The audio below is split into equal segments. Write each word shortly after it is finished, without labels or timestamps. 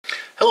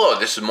Hello,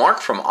 this is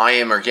Mark from I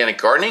Am Organic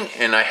Gardening,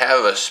 and I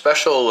have a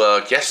special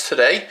guest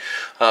today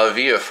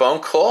via phone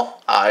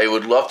call. I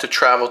would love to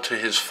travel to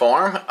his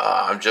farm.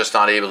 I'm just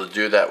not able to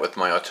do that with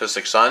my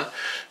autistic son.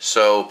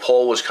 So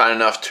Paul was kind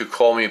enough to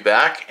call me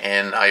back,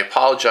 and I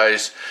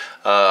apologize.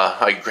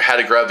 I had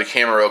to grab the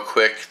camera real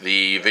quick.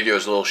 The video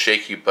is a little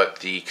shaky,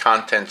 but the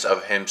contents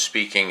of him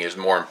speaking is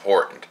more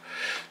important.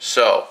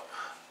 So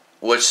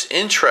what's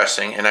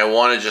interesting, and I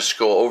want to just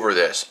go over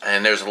this,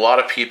 and there's a lot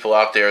of people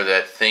out there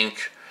that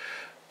think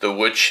the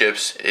wood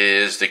chips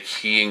is the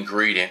key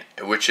ingredient,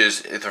 which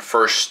is the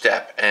first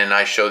step, and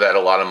I show that a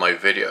lot in my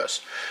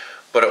videos.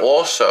 But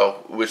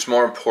also, what's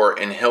more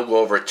important, and he'll go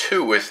over it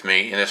too with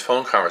me in this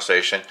phone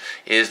conversation,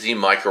 is the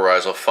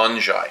mycorrhizal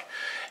fungi.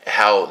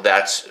 How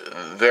that's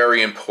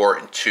very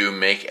important to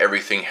make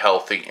everything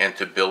healthy and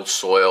to build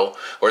soil,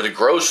 or to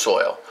grow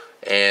soil,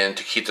 and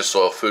to keep the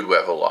soil food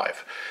web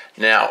alive.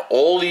 Now,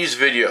 all these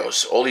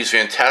videos, all these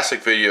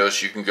fantastic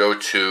videos, you can go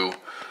to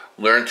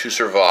Learn to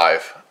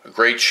Survive. A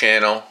great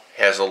channel,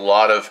 has a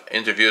lot of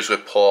interviews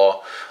with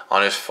Paul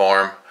on his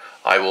farm.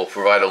 I will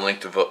provide a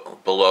link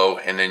below,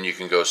 and then you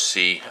can go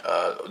see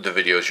the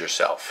videos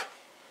yourself.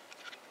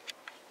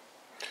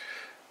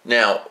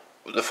 Now,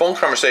 the phone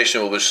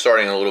conversation will be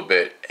starting in a little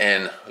bit,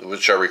 and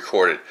which I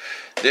recorded.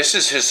 This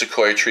is his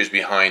sequoia trees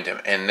behind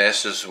him, and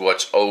this is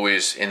what's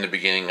always in the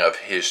beginning of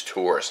his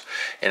tours.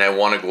 And I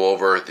want to go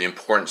over the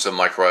importance of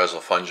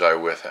mycorrhizal fungi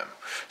with him.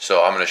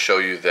 So I'm going to show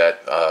you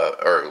that,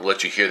 or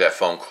let you hear that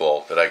phone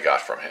call that I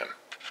got from him.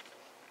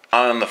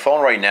 On the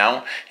phone right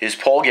now is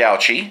Paul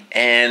Gauchi,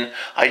 and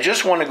I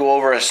just want to go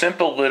over a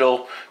simple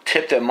little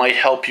tip that might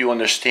help you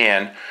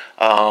understand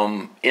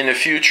in the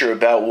future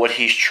about what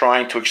he's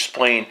trying to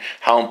explain,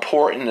 how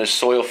important the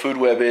soil food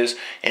web is,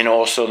 and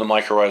also the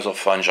mycorrhizal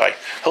fungi.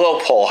 Hello,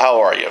 Paul. How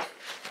are you?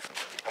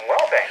 I'm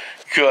well, thanks.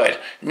 Good.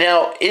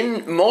 Now,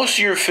 in most of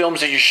your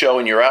films that you show,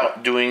 and you're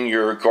out doing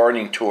your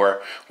gardening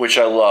tour, which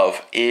I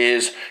love,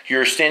 is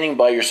you're standing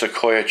by your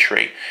sequoia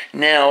tree.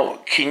 Now,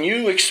 can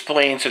you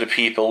explain to the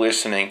people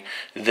listening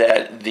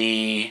that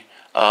the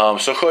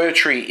sequoia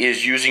tree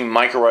is using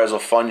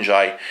mycorrhizal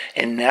fungi,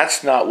 and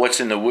that's not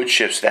what's in the wood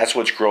chips, that's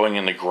what's growing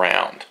in the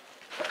ground?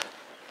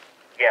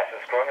 Yes,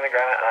 it's growing in the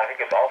ground, and I think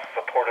it's also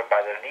supported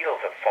by the needles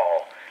that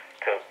fall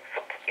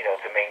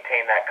to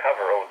maintain that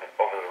cover over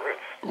the roots.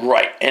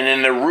 Right, and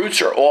then the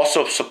roots are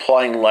also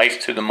supplying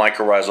life to the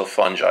mycorrhizal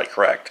fungi,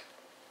 correct?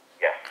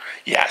 Yes.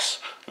 Yes,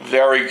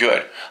 very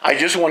good. I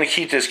just want to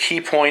keep this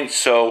key point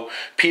so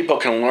people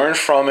can learn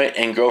from it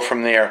and go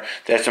from there.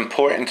 That's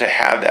important to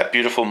have that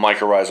beautiful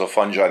mycorrhizal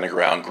fungi on the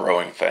ground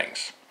growing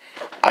things.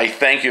 I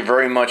thank you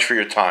very much for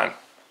your time.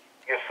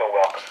 You're so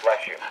welcome.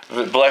 Bless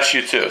you. Bless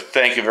you too.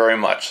 Thank you very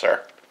much,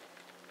 sir.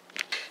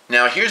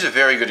 Now, here's a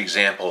very good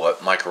example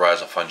of what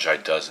mycorrhizal fungi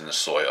does in the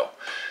soil.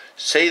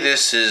 Say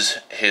this is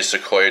his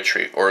sequoia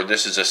tree, or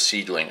this is a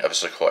seedling of a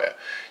sequoia.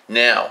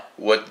 Now,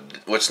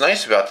 what's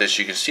nice about this,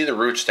 you can see the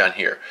roots down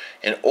here,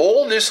 and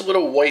all this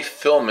little white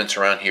filaments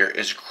around here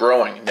is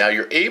growing. Now,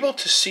 you're able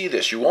to see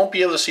this. You won't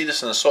be able to see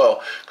this in the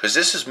soil because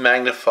this is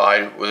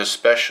magnified with a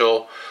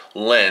special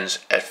lens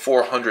at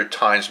 400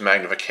 times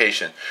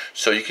magnification.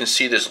 So you can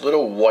see this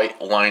little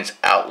white lines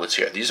outlets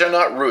here. These are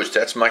not roots.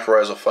 That's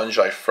mycorrhizal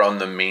fungi from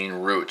the main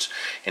roots,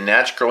 and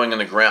that's growing in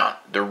the ground.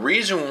 The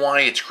reason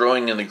why it's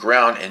growing in the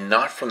ground and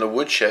not from the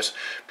wood chips,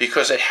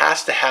 because it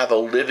has to have a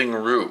living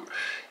root.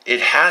 It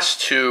has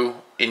to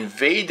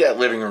invade that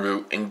living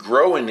root and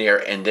grow in there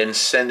and then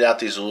send out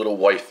these little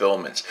white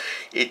filaments.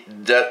 It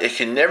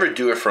can never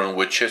do it from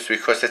wood chips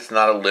because it's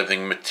not a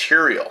living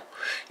material,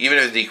 even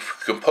if it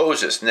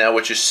decomposes. Now,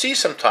 what you see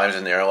sometimes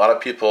in there, a lot of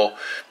people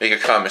make a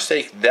common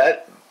mistake,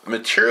 that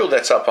material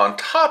that's up on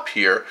top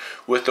here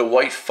with the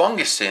white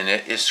fungus in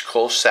it is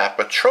called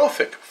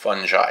saprotrophic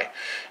fungi,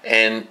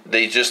 and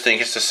they just think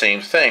it's the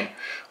same thing.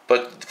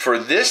 But for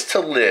this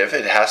to live,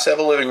 it has to have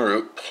a living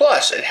root,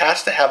 plus it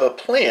has to have a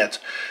plant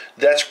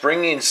that's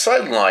bringing in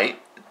sunlight,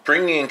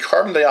 bringing in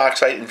carbon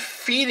dioxide, and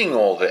feeding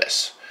all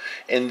this,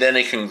 and then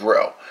it can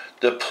grow.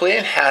 The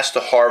plant has to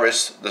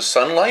harvest the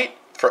sunlight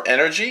for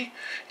energy,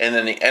 and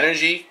then the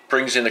energy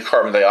brings in the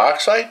carbon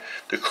dioxide,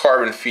 the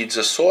carbon feeds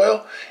the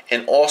soil,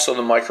 and also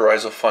the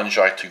mycorrhizal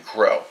fungi to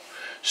grow.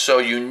 So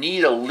you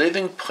need a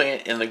living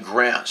plant in the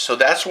ground. So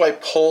that's why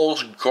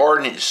Paul's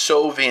garden is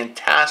so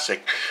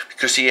fantastic,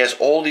 because he has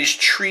all these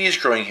trees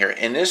growing here,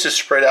 and this is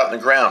spread out in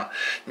the ground.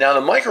 Now,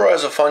 the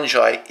mycorrhizal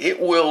fungi, it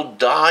will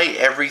die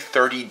every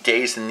 30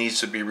 days and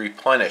needs to be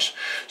replenished.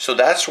 So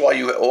that's why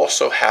you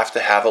also have to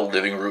have a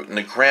living root in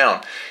the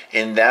ground.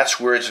 And that's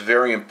where it's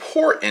very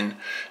important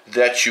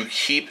that you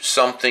keep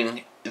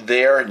something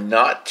there,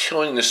 not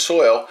tilling the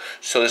soil,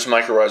 so this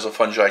mycorrhizal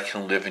fungi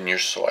can live in your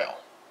soil.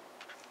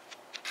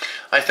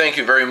 I thank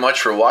you very much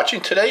for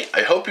watching today.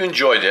 I hope you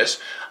enjoyed this.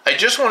 I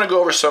just want to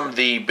go over some of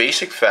the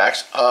basic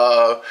facts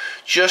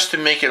just to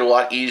make it a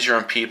lot easier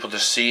on people to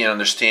see and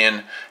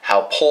understand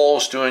how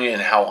Paul's doing it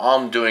and how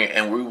I'm doing it,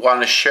 and we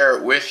want to share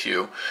it with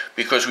you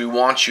because we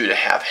want you to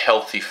have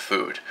healthy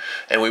food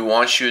and we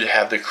want you to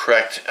have the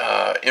correct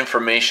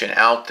information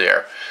out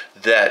there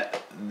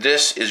that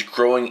this is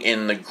growing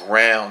in the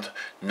ground,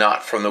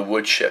 not from the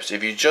wood chips.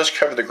 If you just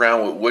cover the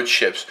ground with wood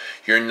chips,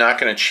 you're not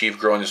going to achieve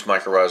growing this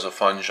mycorrhizal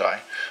fungi.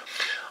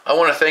 I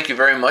want to thank you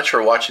very much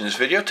for watching this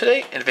video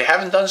today, and if you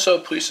haven't done so,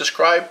 please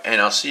subscribe, and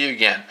I'll see you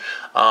again.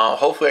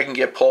 Hopefully I can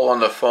get Paul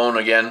on the phone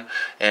again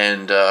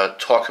and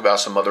talk about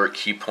some other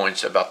key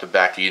points about the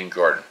Back to Eden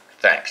garden.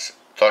 Thanks.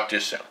 Talk to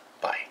you soon.